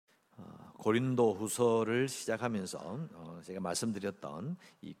고린도 후서를 시작하면서 제가 말씀드렸던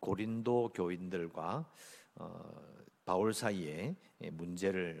이 고린도 교인들과 바울 사이의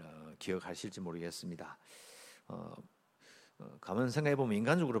문제를 기억하실지 모르겠습니다. 가만 생각해 보면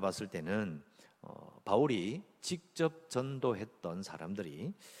인간적으로 봤을 때는 바울이 직접 전도했던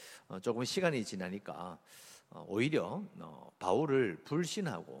사람들이 조금 시간이 지나니까 오히려 바울을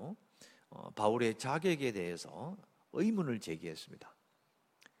불신하고 바울의 자격에 대해서 의문을 제기했습니다.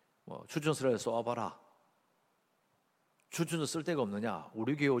 추천서를 써와봐라. 추천서 쓸 데가 없느냐?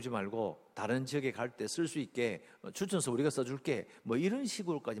 우리 교회 오지 말고 다른 지역에 갈 때 쓸 수 있게 추천서 우리가 써줄게. 이런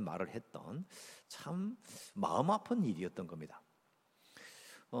식으로까지 말을 했던 참 마음 아픈 일이었던 겁니다.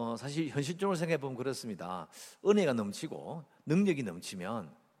 사실 현실적으로 생각해 보면 그렇습니다. 은혜가 넘치고 능력이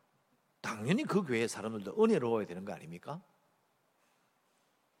넘치면 당연히 그 교회 사람들도 은혜로워야 되는 거 아닙니까?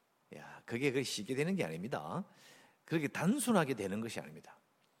 그게 쉽게 되는 게 아닙니다. 그렇게 단순하게 되는 것이 아닙니다.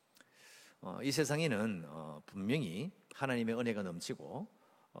 이 세상에는 분명히 하나님의 은혜가 넘치고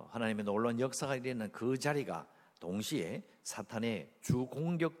하나님의 놀라운 역사가 일어나는 그 자리가 동시에 사탄의 주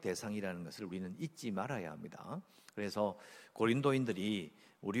공격 대상이라는 것을 우리는 잊지 말아야 합니다. 그래서 고린도인들이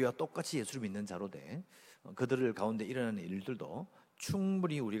우리와 똑같이 예수를 믿는 자로되 그들을 가운데 일어나는 일들도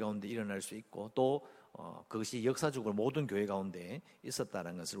충분히 우리 가운데 일어날 수 있고 또 그것이 역사적으로 모든 교회 가운데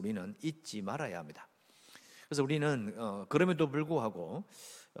있었다는 것을 우리는 잊지 말아야 합니다. 그래서 우리는 그럼에도 불구하고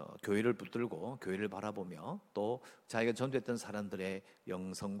교회를 붙들고 교회를 바라보며 또 자기가 전도했던 사람들의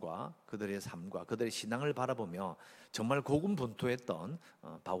영성과 그들의 삶과 그들의 신앙을 바라보며 정말 고군분투했던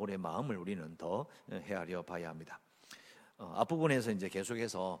바울의 마음을 우리는 더 헤아려 봐야 합니다. 앞부분에서 이제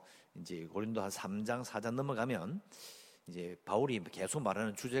계속해서 이제 고린도 한 3장 4장 넘어가면 이제 바울이 계속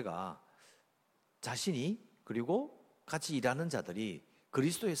말하는 주제가 자신이 그리고 같이 일하는 자들이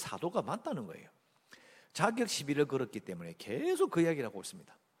그리스도의 사도가 맞다는 거예요. 자격 시비를 걸었기 때문에 계속 그 이야기를 하고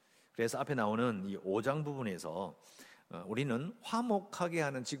있습니다. 그래서 앞에 나오는 이 5장 부분에서 우리는 화목하게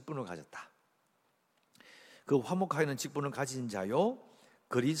하는 직분을 가졌다. 그 화목하게 하는 직분을 가진 자요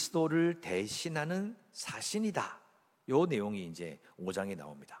그리스도를 대신하는 사신이다. 요 내용이 이제 5장에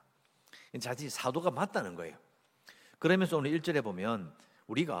나옵니다. 자신이 사도가 맞다는 거예요. 그러면서 오늘 1절에 보면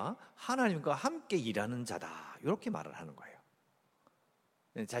우리가 하나님과 함께 일하는 자다. 이렇게 말을 하는 거예요.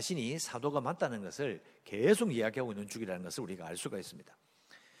 자신이 사도가 맞다는 것을 계속 이야기하고 있는 중이라는 것을 우리가 알 수가 있습니다.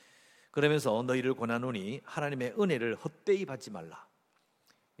 그러면서 너희를 권하노니 하나님의 은혜를 헛되이 받지 말라.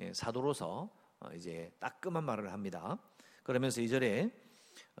 사도로서 이제 따끔한 말을 합니다. 그러면서 2절에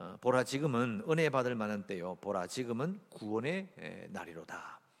보라 지금은 은혜 받을 만한 때요 보라 지금은 구원의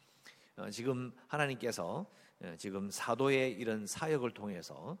날이로다. 지금 하나님께서 지금 사도의 이런 사역을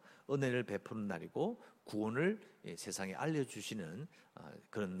통해서 은혜를 베푸는 날이고 구원을 세상에 알려주시는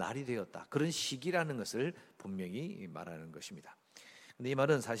그런 날이 되었다. 그런 시기라는 것을 분명히 말하는 것입니다. 근데 이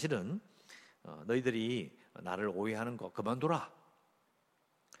말은 사실은 너희들이 나를 오해하는 거 그만둬라.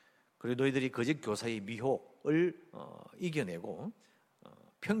 그리고 너희들이 거짓 교사의 미혹을 이겨내고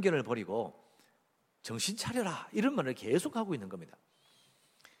편견을 버리고 정신 차려라. 이런 말을 계속하고 있는 겁니다.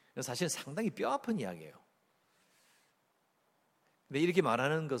 사실 상당히 뼈아픈 이야기예요. 근데 이렇게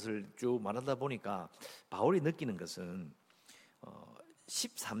말하는 것을 쭉 말하다 보니까 바울이 느끼는 것은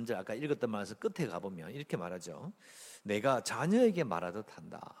 13절 아까 읽었던 말에서 끝에 가보면 이렇게 말하죠. 내가 자녀에게 말하듯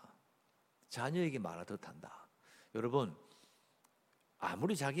한다. 자녀에게 말하듯 한다. 여러분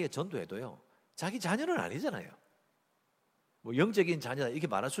아무리 자기가 전도해도요 자기 자녀는 아니잖아요. 영적인 자녀다 이렇게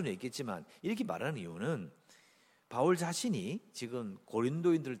말할 수는 있겠지만 이렇게 말하는 이유는 바울 자신이 지금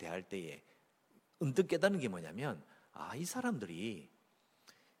고린도인들을 대할 때에 언뜻 깨닫는 게 뭐냐면 이 사람들이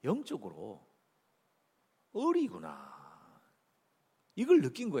영적으로 어리구나. 이걸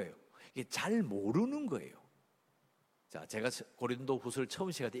느낀 거예요. 이게 잘 모르는 거예요. 자, 제가 고린도 후서를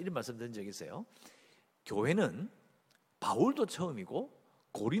처음 시작할 때 이런 말씀 드린 적이 있어요. 교회는 바울도 처음이고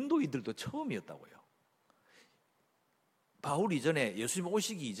고린도인들도 처음이었다고요. 바울 이전에 예수님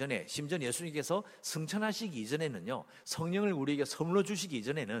오시기 이전에 심지어 예수님께서 승천하시기 이전에는요 성령을 우리에게 선물로 주시기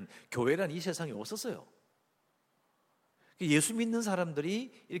이전에는 교회란 이 세상에 없었어요. 예수 믿는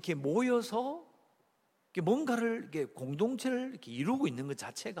사람들이 이렇게 모여서 뭔가를 이렇게 공동체를 이렇게 이루고 있는 것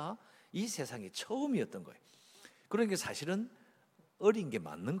자체가 이 세상에 처음이었던 거예요. 그러니까 사실은 어린 게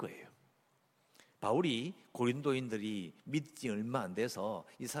맞는 거예요. 바울이 고린도인들이 믿지 얼마 안 돼서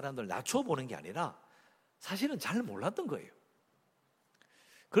이 사람들 낮춰보는 게 아니라 사실은 잘 몰랐던 거예요.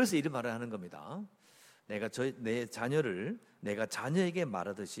 그래서 이런 말을 하는 겁니다. 내 자녀를 내가 자녀에게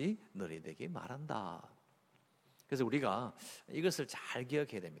말하듯이 너희에게 말한다. 그래서 우리가 이것을 잘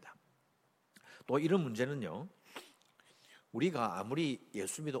기억해야 됩니다. 또 이런 문제는요, 우리가 아무리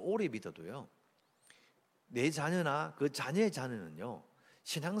예수 믿어 오래 믿어도요, 내 자녀나 그 자녀의 자녀는요,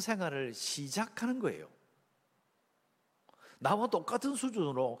 신앙생활을 시작하는 거예요. 나와 똑같은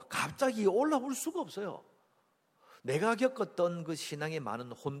수준으로 갑자기 올라올 수가 없어요. 내가 겪었던 그 신앙의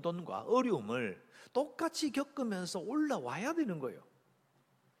많은 혼돈과 어려움을 똑같이 겪으면서 올라와야 되는 거예요.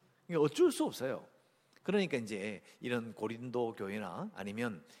 이게 어쩔 수 없어요. 그러니까 이제 이런 고린도 교회나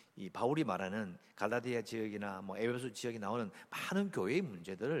아니면 이 바울이 말하는 갈라디아 지역이나 뭐 에베소 지역에 나오는 많은 교회의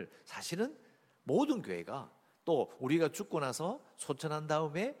문제들을 사실은 모든 교회가 또 우리가 죽고 나서 소천한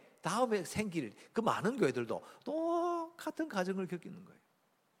다음에 생길 그 많은 교회들도 똑같은 과정을 겪는 거예요.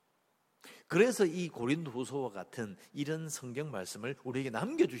 그래서 이 고린도후서와 같은 이런 성경 말씀을 우리에게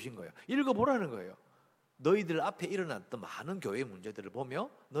남겨주신 거예요. 읽어보라는 거예요. 너희들 앞에 일어났던 많은 교회의 문제들을 보며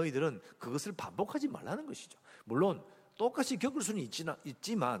너희들은 그것을 반복하지 말라는 것이죠. 물론 똑같이 겪을 수는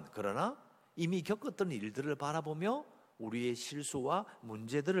있지만 그러나 이미 겪었던 일들을 바라보며 우리의 실수와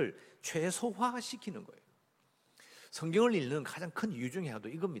문제들을 최소화시키는 거예요. 성경을 읽는 가장 큰 이유 중에 하나도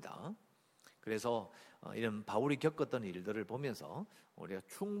이겁니다. 그래서 이런 바울이 겪었던 일들을 보면서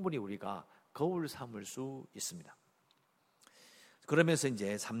우리가 거울 삼을 수 있습니다. 그러면서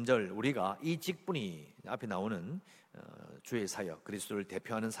이제 3절 우리가 이 직분이 앞에 나오는 주의 사역, 그리스도를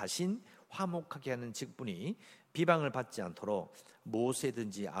대표하는 사신, 화목하게 하는 직분이 비방을 받지 않도록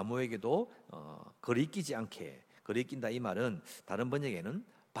무엇이든지 아무에게도 거리끼지 않게, 거리낀다 이 말은 다른 번역에는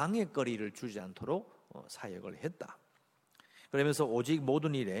방해거리를 주지 않도록 사역을 했다. 그러면서 오직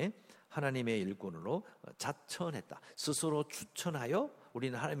모든 일에 하나님의 일꾼으로 자천했다. 스스로 추천하여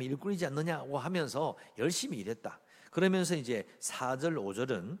우리는 하나님의 일꾼이지 않느냐고 하면서 열심히 일했다. 그러면서 이제 4절,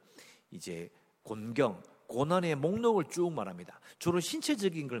 5절은 이제 곤경, 고난의 목록을 쭉 말합니다. 주로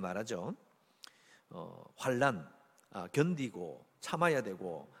신체적인 걸 말하죠. 환난, 견디고 참아야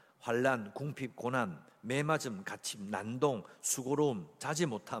되고, 환난, 궁핍, 고난, 매맞음, 갇힘, 난동, 수고로움, 자지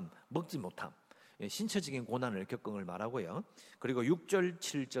못함, 먹지 못함, 신체적인 고난을 겪은 걸 말하고요. 그리고 6절,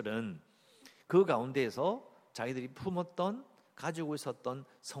 7절은 그 가운데에서 자기들이 품었던, 가지고 있었던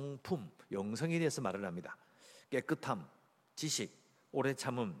성품, 영성에 대해서 말을 합니다. 깨끗함, 지식, 오래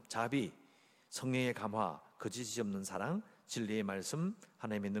참음, 자비, 성령의 감화, 거짓이 없는 사랑, 진리의 말씀,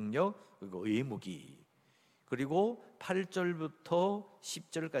 하나님의 능력, 그리고 의의 무기. 그리고 8절부터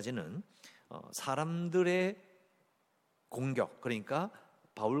 10절까지는 사람들의 공격, 그러니까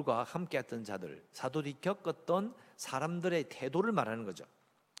바울과 함께했던 자들, 사도들이 겪었던 사람들의 태도를 말하는 거죠.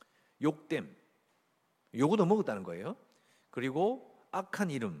 욕됨, 욕을 얻어먹었다는 거예요. 그리고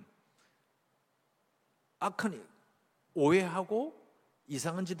악한 이름, 오해하고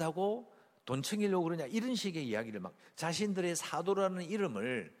이상한 짓 하고 돈 챙기려고 그러냐, 이런 식의 이야기를 막 자신들의 사도라는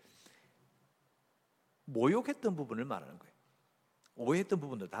이름을 모욕했던 부분을 말하는 거예요. 오해했던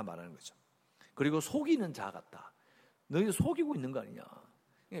부분들 다 말하는 거죠. 그리고 속이는 자 같다. 너희 속이고 있는 거 아니냐.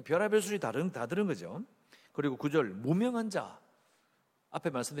 별의별 소리 다 들은 거죠. 그리고 9절 무명한 자, 앞에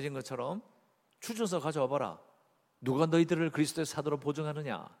말씀드린 것처럼 추천서 가져와 봐라. 누가 너희들을 그리스도의 사도로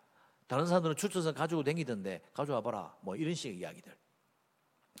보증하느냐. 다른 사람들은 추천서 가지고 다니던데 가져와 봐라. 뭐 이런 식의 이야기들.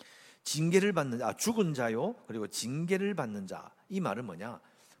 징계를 받는 자, 죽은 자요. 그리고 징계를 받는 자. 이 말은 뭐냐?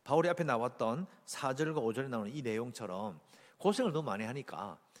 바울이 앞에 나왔던 4절과 5절에 나오는 이 내용처럼 고생을 너무 많이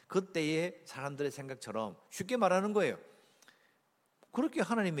하니까 그때의 사람들의 생각처럼 쉽게 말하는 거예요. 그렇게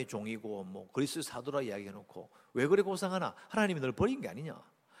하나님의 종이고 뭐 그리스도의 사도라 이야기해놓고 왜 그래 고생하나? 하나님이 너를 버린 게 아니냐?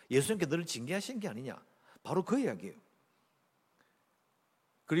 예수님께 너를 징계하신 게 아니냐? 바로 그 이야기예요.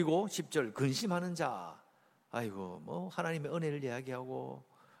 그리고 10절 근심하는 자, 아이고 뭐 하나님의 은혜를 이야기하고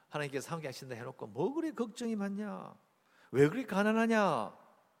하나님께서 함께 하신다 해놓고 뭐 그래 걱정이 많냐? 왜 그래 가난하냐?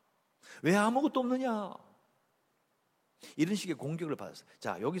 왜 아무것도 없느냐? 이런 식의 공격을 받았어요.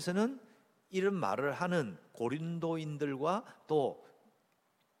 자, 여기서는 이런 말을 하는 고린도인들과 또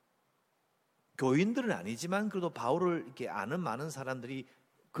교인들은 아니지만 그래도 바울을 이렇게 아는 많은 사람들이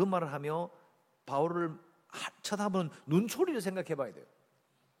그 말을 하며 바울을 쳐다보는 눈초리를 생각해 봐야 돼요.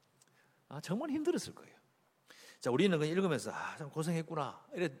 정말 힘들었을 거예요. 자, 우리는 그냥 읽으면서 참 고생했구나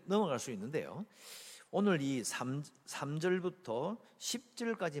이래 넘어갈 수 있는데요. 오늘 이 3절부터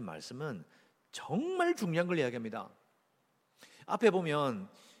 10절까지 말씀은 정말 중요한 걸 이야기합니다. 앞에 보면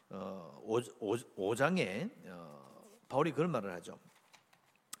 5장에 바울이 그런 말을 하죠.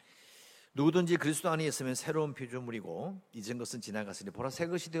 누구든지 그리스도 안에 있으면 새로운 피조물이고 이전 것은 지나갔으니 보라 새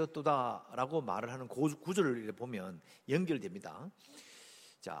것이 되었도다 라고 말을 하는 구절을 보면 연결됩니다.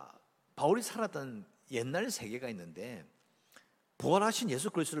 자, 바울이 살았던 옛날 세계가 있는데 부활하신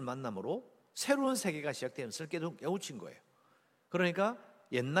예수 그리스도를 만남으로 새로운 세계가 시작되면서 깨우친 거예요. 그러니까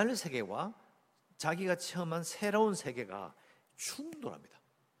옛날 세계와 자기가 체험한 새로운 세계가 충돌합니다.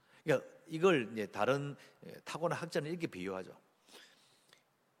 그러니까 이걸 이제 다른 타고난 학자는 이렇게 비유하죠.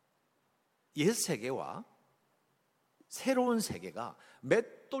 옛 세계와 새로운 세계가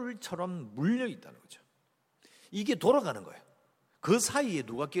맷돌처럼 물려 있다는 거죠. 이게 돌아가는 거예요. 그 사이에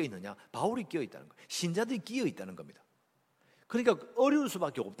누가 끼어 있느냐? 바울이 끼어 있다는 거예요. 신자들이 끼어 있다는 겁니다. 그러니까 어려울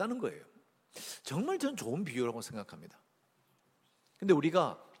수밖에 없다는 거예요. 정말 전 좋은 비유라고 생각합니다. 근데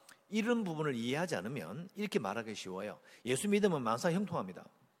우리가 이런 부분을 이해하지 않으면 이렇게 말하기 쉬워요. 예수 믿으면 만사 형통합니다.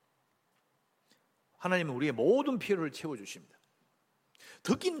 하나님은 우리의 모든 필요를 채워주십니다.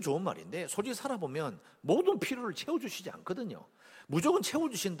 듣기는 좋은 말인데 솔직히 살아보면 모든 필요를 채워주시지 않거든요. 무조건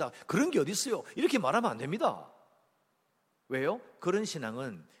채워주신다, 그런 게 어디 있어요? 이렇게 말하면 안 됩니다. 왜요? 그런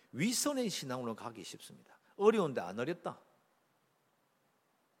신앙은 위선의 신앙으로 가기 쉽습니다. 어려운데 안 어렵다,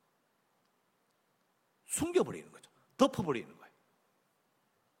 숨겨버리는 거죠. 덮어버리는 거예요.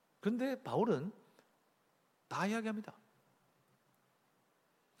 그런데 바울은 다 이야기합니다.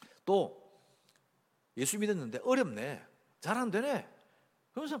 또 예수 믿었는데 어렵네, 잘 안 되네,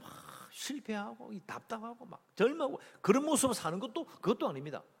 그러면서 막 실패하고 답답하고 막 절망하고 그런 모습을 사는 것도 그것도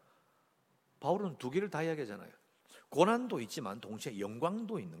아닙니다. 바울은 두 개를 다 이야기하잖아요. 고난도 있지만 동시에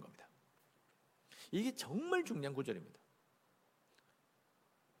영광도 있는 겁니다. 이게 정말 중요한 구절입니다.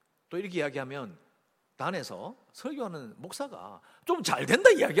 또 이렇게 이야기하면 단에서 설교하는 목사가 좀 잘 된다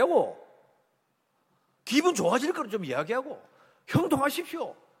이야기하고 기분 좋아질 거를 좀 이야기하고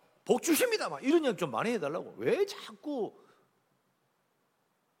형통하십시오, 복 주십니다, 막 이런 이야기 좀 많이 해달라고. 왜 자꾸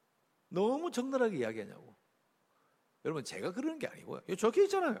너무 적나라하게 이야기하냐고. 여러분, 제가 그러는 게 아니고요. 여기 적혀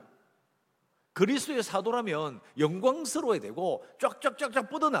있잖아요. 그리스도의 사도라면 영광스러워야 되고 쫙쫙쫙쫙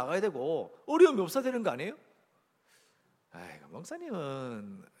뻗어나가야 되고 어려움이 없어야 되는 거 아니에요? 아이고,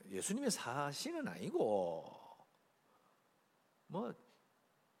 목사님은 예수님의 사신은 아니고 뭐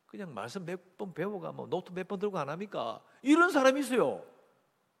그냥 말씀 몇 번 배워가 뭐 노트 몇 번 들고 안 합니까? 이런 사람이 있어요.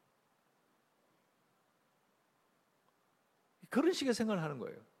 그런 식의 생각을 하는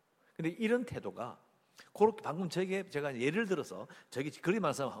거예요. 근데 이런 태도가 그렇게 방금 제가 예를 들어서 저기 그리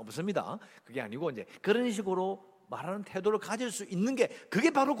말씀하고 없습니다. 그게 아니고 이제 그런 식으로 말하는 태도를 가질 수 있는 게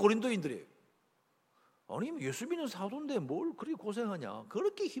그게 바로 고린도인들이에요. 아니 예수 믿는 사도인데 뭘 그렇게 고생하냐?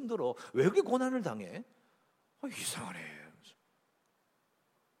 그렇게 힘들어. 왜 그렇게 고난을 당해? 이상하네.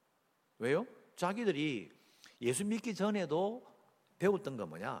 왜요? 자기들이 예수 믿기 전에도 배웠던 건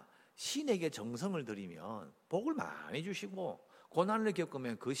뭐냐? 신에게 정성을 들이면 복을 많이 주시고 고난을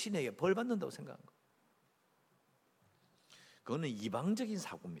겪으면 그 신에게 벌 받는다고 생각한 거예요. 그거는 이방적인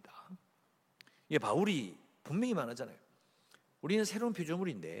사고입니다. 이게 바울이 분명히 말하잖아요. 우리는 새로운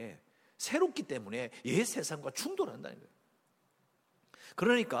피조물인데 새롭기 때문에 옛 세상과 충돌한다는 거예요.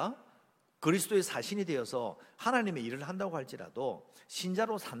 그러니까 그리스도의 사신이 되어서 하나님의 일을 한다고 할지라도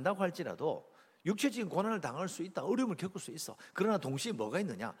신자로 산다고 할지라도 육체적인 고난을 당할 수 있다, 어려움을 겪을 수 있어. 그러나 동시에 뭐가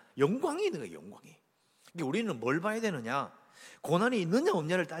있느냐? 영광이 있는 거예요. 영광이. 우리는 뭘 봐야 되느냐? 고난이 있느냐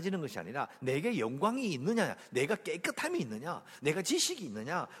없느냐를 따지는 것이 아니라 내게 영광이 있느냐, 내가 깨끗함이 있느냐, 내가 지식이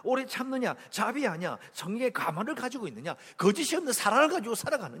있느냐, 오래 참느냐, 자비하냐, 정의의 가만을 가지고 있느냐, 거짓이 없는 사랑을 가지고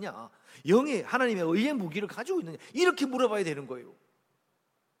살아가느냐, 영의 하나님의 의의 무기를 가지고 있느냐, 이렇게 물어봐야 되는 거예요.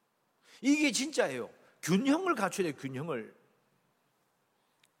 이게 진짜예요. 균형을 갖춰야 돼요. 균형을.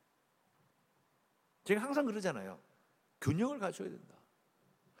 제가 항상 그러잖아요. 균형을 갖춰야 된다.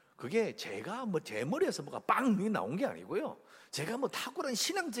 그게 제가 뭐 제 머리에서 뭐가 빵 나온 게 아니고요. 제가 뭐 탁월한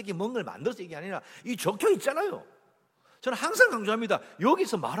신앙적인 뭔가를 만들어서 이게 아니라 이 적혀 있잖아요. 저는 항상 강조합니다.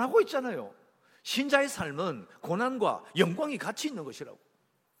 여기서 말하고 있잖아요. 신자의 삶은 고난과 영광이 같이 있는 것이라고.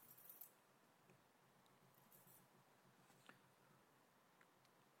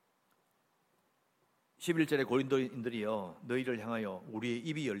 (11절에) 고린도인들이여, 너희를 향하여 우리의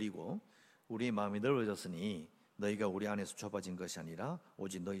입이 열리고 우리의 마음이 넓어졌으니 너희가 우리 안에서 좁아진 것이 아니라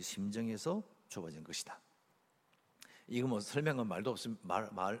오직 너희 심정에서 좁아진 것이다. 이거 뭐 설명한 말도 없으면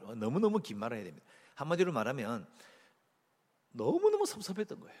너무너무 긴 말을 해야 됩니다. 한마디로 말하면 너무너무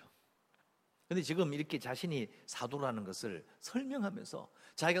섭섭했던 거예요. 그런데 지금 이렇게 자신이 사도라는 것을 설명하면서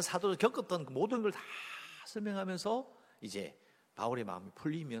자기가 사도를 겪었던 그 모든 걸 다 설명하면서 이제 바울의 마음이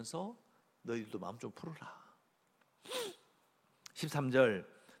풀리면서 너희들도 마음 좀 풀어라. 13절,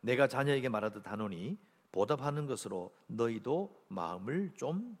 내가 자녀에게 말하듯 하노니 보답하는 것으로 너희도 마음을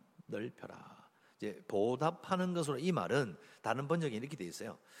좀 넓혀라. 이제 보답하는 것으로, 이 말은 다른 번역에 이렇게 돼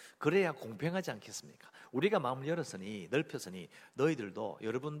있어요. 그래야 공평하지 않겠습니까? 우리가 마음을 열었으니, 넓혔으니 너희들도,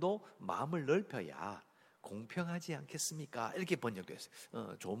 여러분도 마음을 넓혀야 공평하지 않겠습니까? 이렇게 번역되어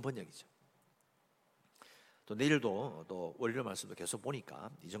있어요. 좋은 번역이죠. 또 내일도 또 월요일 말씀도 계속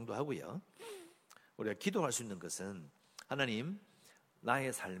보니까 이 정도 하고요. 우리가 기도할 수 있는 것은, 하나님,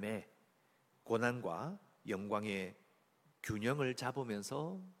 나의 삶에 고난과 영광의 균형을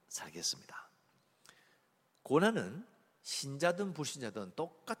잡으면서 살겠습니다. 고난은 신자든 불신자든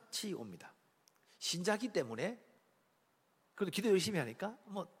똑같이 옵니다. 신자기 때문에 그래도 기도 열심히 하니까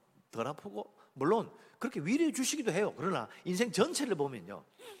뭐 덜 아프고, 물론 그렇게 위로해 주시기도 해요. 그러나 인생 전체를 보면요,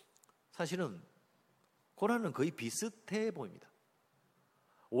 사실은 고난은 거의 비슷해 보입니다.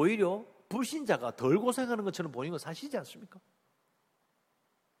 오히려 불신자가 덜 고생하는 것처럼 보이는 건 사실이지 않습니까?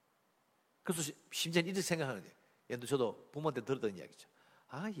 그래서 심지어는 이렇게 생각하는 거예요. 예를 들어 저도 부모한테 들었던 이야기죠.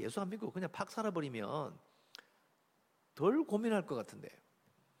 아, 예수 안 믿고 그냥 팍 살아버리면 덜 고민할 것 같은데.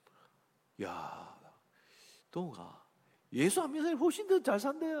 야, 동우가 예수 안 믿으면 훨씬 더 잘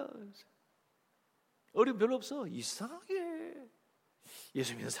산대요. 어려움 별로 없어. 이상하게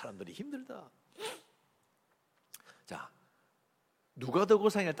예수 믿는 사람들이 힘들다. 자, 누가 더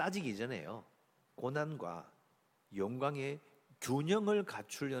고생을 따지기 전에요, 고난과 영광의 균형을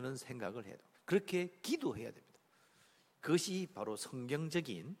갖추려는 생각을 해야 돼요. 그렇게 기도해야 됩니다. 그것이 바로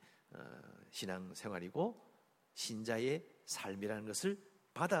성경적인 신앙생활이고 신자의 삶이라는 것을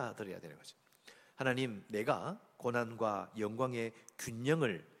받아들여야 되는 거죠. 하나님, 내가 고난과 영광의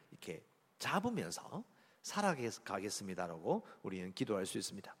균형을 이렇게 잡으면서 살아가겠습니다라고 우리는 기도할 수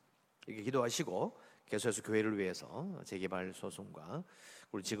있습니다. 이렇게 기도하시고 계속해서 교회를 위해서 재개발 소송과,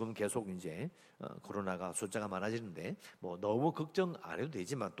 그리고 지금 계속 이제 코로나가 숫자가 많아지는데 뭐 너무 걱정 안 해도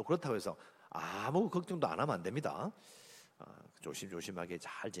되지만, 또 그렇다고 해서 아무 걱정도 안 하면 안 됩니다. 조심조심하게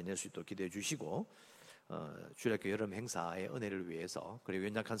잘 지낼 수 있도록 기도해 주시고, 주일학교 여름 행사의 은혜를 위해서, 그리고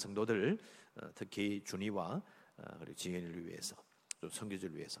연약한 성도들, 특히 준이와 그리고 지현이를 위해서, 또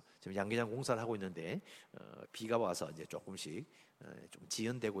선교지를 위해서 지금 양계장 공사를 하고 있는데 비가 와서 이제 조금씩 좀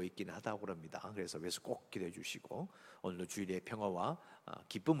지연되고 있기는 하다고 그럽니다. 그래서 꼭 기도해 주시고, 오늘도 주일의 평화와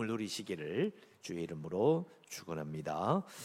기쁨을 누리시기를 주의 이름으로 축원합니다.